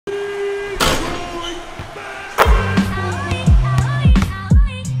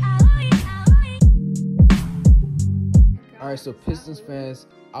Alright, so Pistons fans,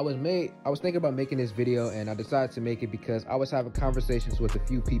 I was thinking about making this video, and I decided to make it because I was having conversations with a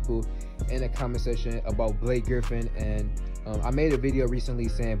few people in the comment section about Blake Griffin, and I made a video recently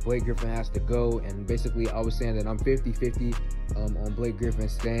saying Blake Griffin has to go, and basically I was saying that I'm 50-50 on Blake Griffin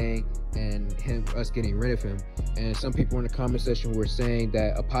staying and us getting rid of him. And some people in the comment section were saying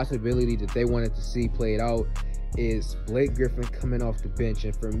that a possibility that they wanted to see played out is Blake Griffin coming off the bench.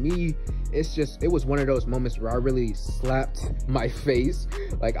 And for me, it was one of those moments where I really slapped my face.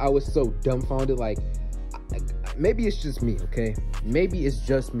 Like, I was so dumbfounded. Like, maybe it's just me, okay? Maybe it's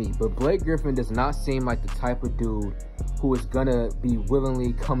just me, but Blake Griffin does not seem like the type of dude who is gonna be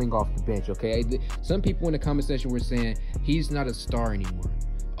willingly coming off the bench, okay? Some people in the comment section were saying he's not a star anymore.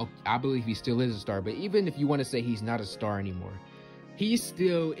 Okay, I believe he still is a star, but even if you want to say he's not a star anymore, he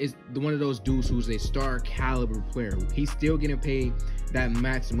still is one of those dudes who's a star caliber player. He's still getting paid that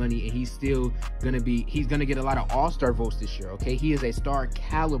max money, and he's gonna get a lot of all-star votes this year, okay? He is a star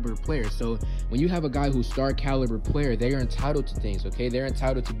caliber player. So when you have a guy who's star caliber player, they are entitled to things, okay? They're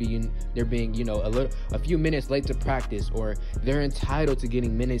entitled to being, you know, a few minutes late to practice, or they're entitled to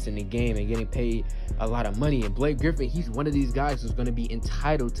getting minutes in the game and getting paid a lot of money. And Blake Griffin, he's one of these guys who's gonna be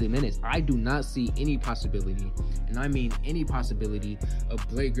entitled to minutes. I do not see any possibility, and I mean any possibility, of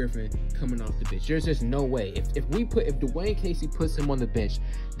Blake Griffin coming off the bench. There's just no way. If Dwayne Casey puts him on the bench,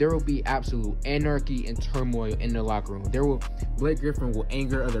 there will be absolute anarchy and turmoil in the locker room. Blake Griffin will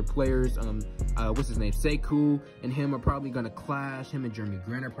anger other players. What's his name? Sekou and him are probably gonna clash. Him and Jeremy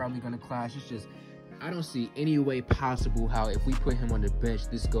Grant are probably gonna clash. It's just, I don't see any way possible how, if we put him on the bench,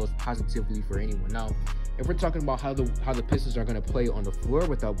 this goes positively for anyone. Now, if we're talking about how the Pistons are going to play on the floor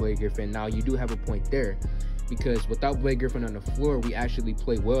without Blake Griffin, now you do have a point there, because without Blake Griffin on the floor, we actually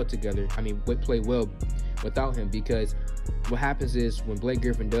play well together. I mean, we play well without him, because what happens is when Blake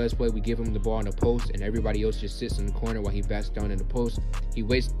Griffin does play, we give him the ball in the post, and everybody else just sits in the corner while he backs down in the post. He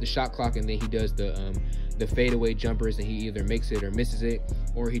wastes the shot clock, and then he does the fadeaway jumpers, and he either makes it or misses it,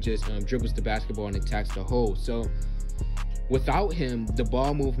 or he just dribbles the basketball and attacks the hole. So without him, the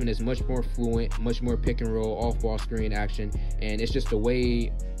ball movement is much more fluent, much more pick and roll, off ball screen action, and it's just a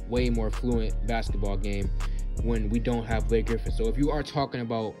way more fluent basketball game when we don't have Blake Griffin. So if you are talking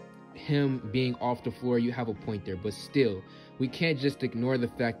about him being off the floor, you have a point there, but still, we can't just ignore the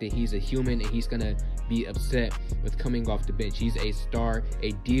fact that he's a human and he's gonna be upset with coming off the bench. He's a star,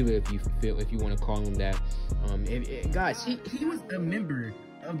 a diva, if you want to call him that. Guys, he was a member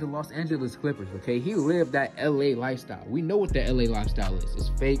of the Los Angeles Clippers, okay? He lived that LA lifestyle. We know what the LA lifestyle is. It's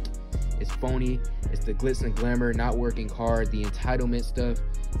fake, it's phony, it's the glitz and glamour, not working hard, the entitlement stuff.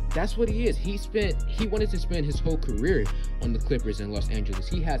 That's what he is. He wanted to spend his whole career on the Clippers in Los Angeles.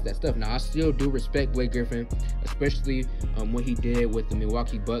 He has that stuff. Now, I still do respect Blake Griffin, especially what he did with the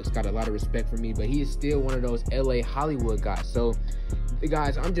Milwaukee Bucks. Got a lot of respect for me, but he is still one of those LA Hollywood guys. So,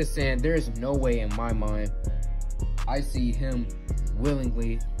 guys, I'm just saying, there is no way in my mind I see him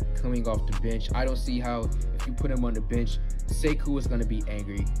willingly coming off the bench. I don't see how, if you put him on the bench, Sekou is going to be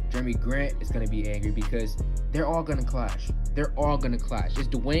angry. Jeremy Grant is going to be angry, because they're all going to clash. They're all going to clash. It's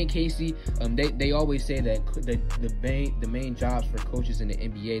Dwayne Casey. They always say that the main jobs for coaches in the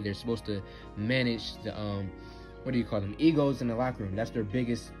NBA, they're supposed to manage the what do you call them? Egos in the locker room. That's their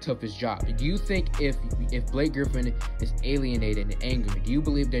biggest, toughest job. Do you think if Blake Griffin is alienated and angry, do you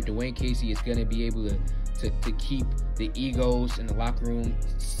believe that Dwayne Casey is going to be able to keep the egos in the locker room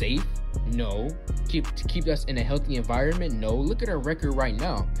safe? No. To keep us in a healthy environment? No. Look at our record right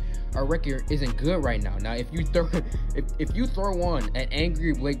now. Our record isn't good right now. Now, if you throw on an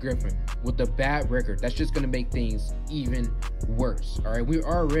angry Blake Griffin with a bad record, that's just going to make things even worse. All right, we're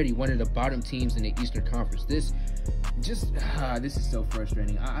already one of the bottom teams in the Eastern Conference. This is so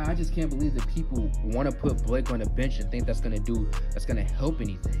frustrating. I just can't believe that people want to put Blake on the bench and think that's going to help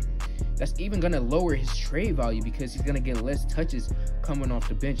anything. That's even going to lower his trade value, because he's going to get less touches coming off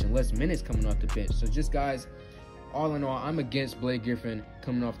the bench and less minutes coming off the bench. So just, guys, all in all, I'm against Blake Griffin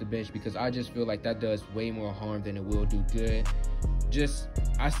coming off the bench, because I just feel like that does way more harm than it will do good.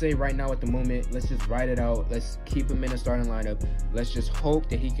 I say right now at the moment, let's just ride it out. Let's keep him in the starting lineup. Let's just hope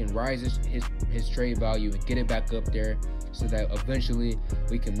that he can rise his trade value and get it back up there, so that eventually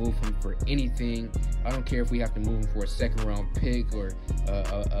we can move him for anything. I don't care if we have to move him for a second-round pick or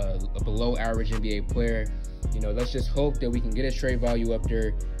a below-average NBA player. You know, let's just hope that we can get his trade value up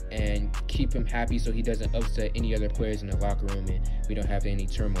there and keep him happy, so he doesn't upset any other players in the locker room and we don't have any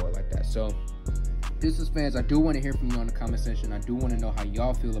turmoil like that. So, Pistons fans, I do want to hear from you on the comment section. I do want to know how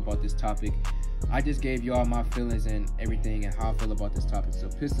y'all feel about this topic. I just gave y'all my feelings and everything and how I feel about this topic. So,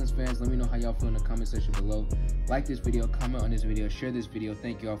 Pistons fans, let me know how y'all feel in the comment section below. Like this video, comment on this video, share this video.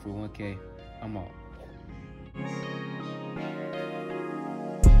 Thank y'all for 1K. I'm out.